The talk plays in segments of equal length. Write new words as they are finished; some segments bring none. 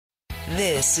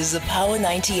This is a Power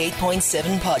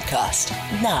 98.7 podcast.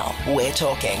 Now we're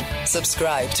talking.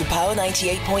 Subscribe to Power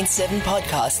 98.7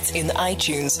 podcasts in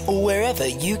iTunes or wherever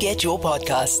you get your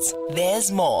podcasts.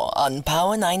 There's more on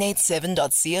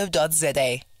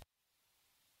power987.co.za.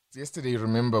 Yesterday,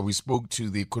 remember, we spoke to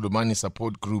the Kulumani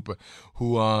support group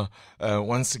who are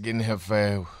once again have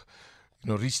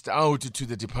reached out to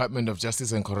the Department of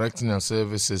Justice and Correctional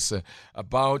Services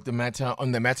about the matter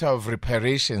of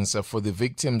reparations for the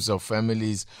victims of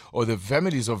families or the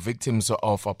families of victims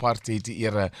of apartheid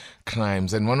era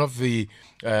crimes. And one of the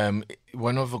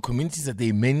communities that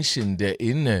they mentioned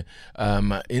on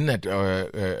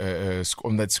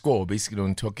that score, basically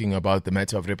on talking about the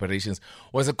matter of reparations,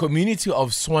 was a community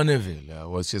of Swaneville,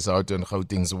 which is out on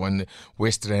Gauteng's one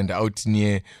West Rand, out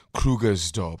near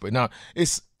Krugersdorp. Now,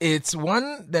 it's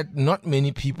one that not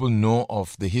many people know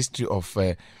of the history of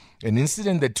an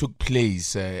incident that took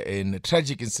place, a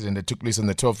tragic incident that took place on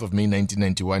the 12th of May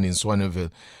 1991 in Swaneville,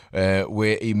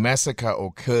 where a massacre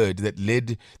occurred that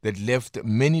left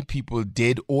many people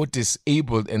dead or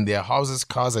disabled and their houses,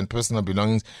 cars and personal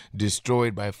belongings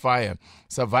destroyed by fire.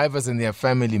 Survivors and their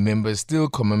family members still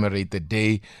commemorate the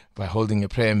day by holding a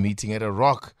prayer meeting at a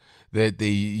rock that they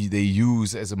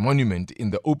use as a monument in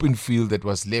the open field that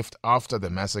was left after the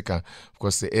massacre. Of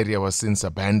course, the area was since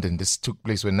abandoned. This took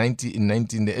place when in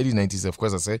the early 90s, of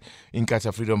course, I said,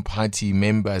 Inkatha Freedom Party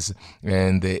members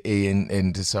and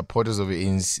the supporters of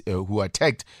ANC who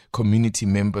attacked community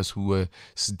members who were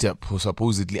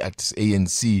supposedly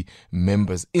ANC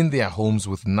members in their homes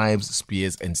with knives,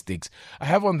 spears and sticks. I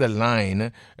have on the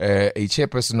line a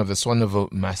chairperson of the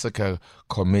Swaneville Massacre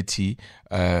Committee,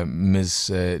 Ms.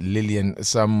 Lillian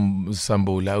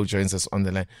Sambola, who joins us on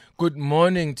the line. Good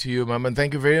morning to you, Mama, and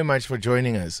thank you very much for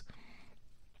joining us.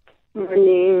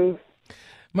 Morning.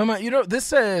 Mama,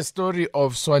 this story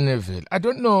of Swaneville, I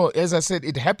don't know, as I said,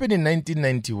 it happened in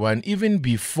 1991, even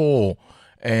before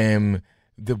the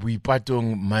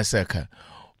Buipatong massacre.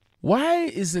 Why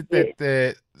is it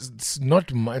that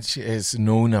not much is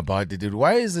known about it?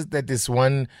 Why is it that this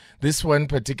one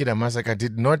particular massacre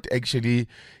did not actually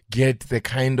get the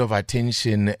kind of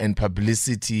attention and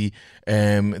publicity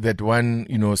that one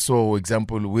saw, for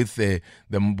example, with the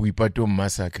Buipatong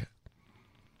massacre?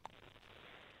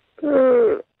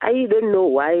 I don't know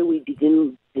why we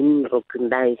didn't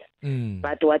recognize.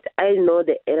 But what I know,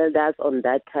 the elders on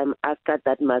that time after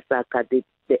that massacre, the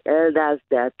elders,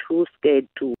 they are too scared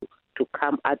to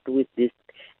come out with this,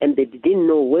 and they didn't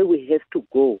know where we have to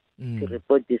go to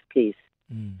report this case.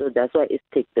 So that's why it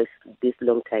takes this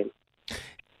long time.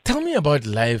 Tell me about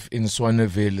life in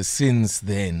Swaneville since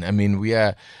then. I mean,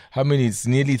 it's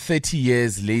nearly 30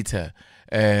 years later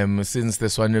since the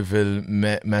Swaneville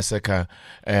massacre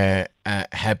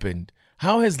happened.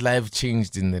 How has life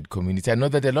changed in that community? I know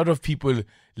that a lot of people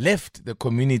left the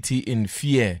community in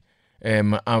fear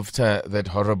after that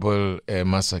horrible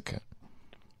massacre.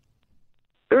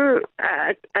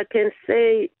 I can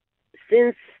say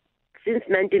since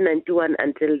 1991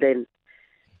 until then,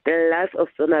 the life of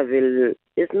Swaneville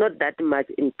is not that much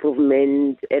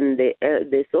improvement, and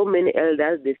there's so many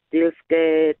elders, they're still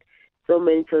scared. So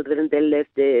many children, they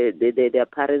left their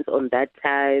parents on that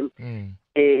time.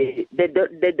 They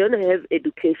don't have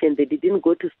education. They didn't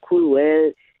go to school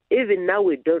well. Even now,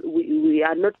 we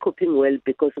are not coping well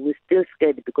because we're still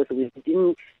scared because we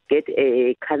didn't get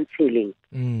a counseling.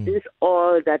 Since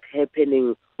all that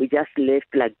happening, we just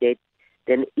left like that.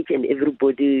 Then each and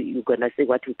everybody, you're going to say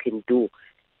what you can do.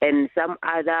 And some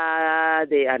other,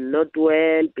 they are not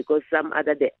well because some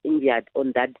other, they're injured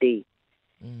on that day.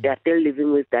 They are still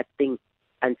living with that thing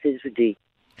until today.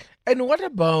 And what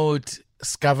about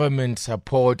government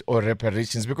support or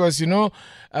reparations? Because,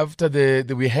 after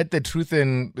we had the Truth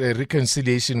and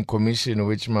Reconciliation Commission,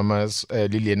 which Mama's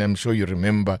Lillian, I'm sure you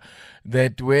remember,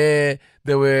 that where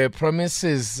there were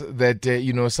promises that,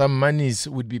 some monies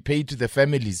would be paid to the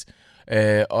families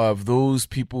of those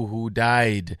people who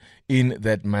died in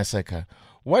that massacre.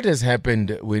 What has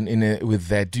happened with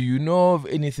that? Do you know of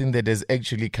anything that has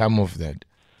actually come of that?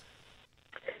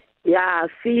 Yeah,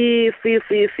 few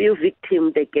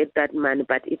victims, they get that money,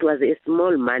 but it was a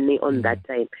small money on that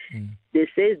time. They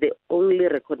say they only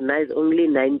recognize only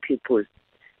 9 people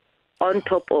on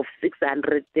top of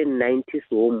 690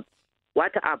 homes.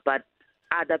 What about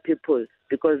other people?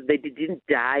 Because they didn't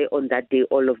die on that day,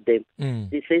 all of them.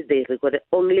 They say they recorded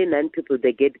only 9 people,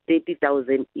 they get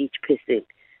 30,000 each person.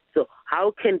 So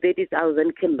how can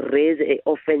 30,000 can raise an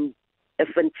orphan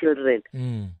children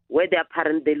where their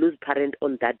parent, they lose parent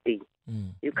on that day?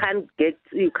 You can't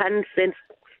send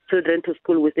children to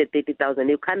school with 30,000.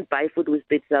 You can't buy food with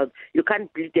 30,000. You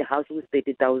can't build a house with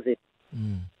 30,000.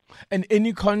 And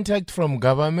any contact from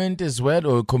government as well,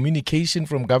 or communication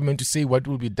from government to say what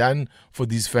will be done for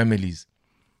these families?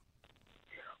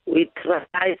 We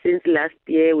tried since last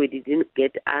year. We didn't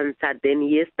get answer. Then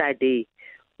yesterday,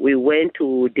 we went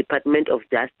to Department of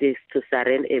Justice to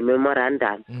surrender a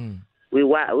memorandum. We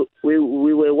were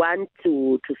want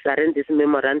to surrender this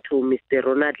memorandum to Mr.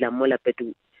 Ronald Lamola, but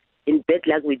in bad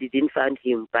luck we didn't find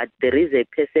him. But there is a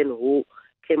person who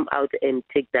came out and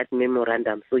take that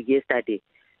memorandum. So yesterday,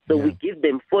 we give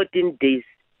them 14 days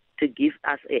to give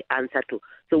us an answer to.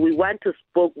 So we want to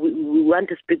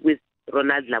speak with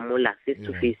Ronald Lamola face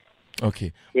to face.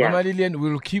 Okay. Mama Lillian,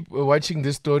 we'll keep watching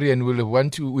this story, and we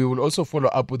will also follow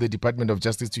up with the Department of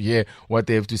Justice to hear what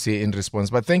they have to say in response.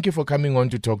 But thank you for coming on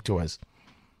to talk to us.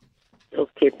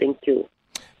 Okay, thank you.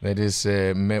 That is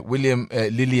Lillian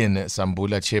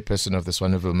Sambula, chairperson of the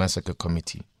Swaneville Massacre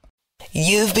Committee.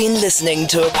 You've been listening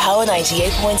to a Power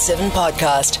 98.7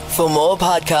 podcast. For more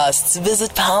podcasts,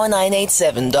 visit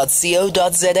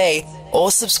power987.co.za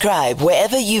or subscribe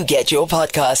wherever you get your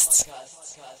podcasts.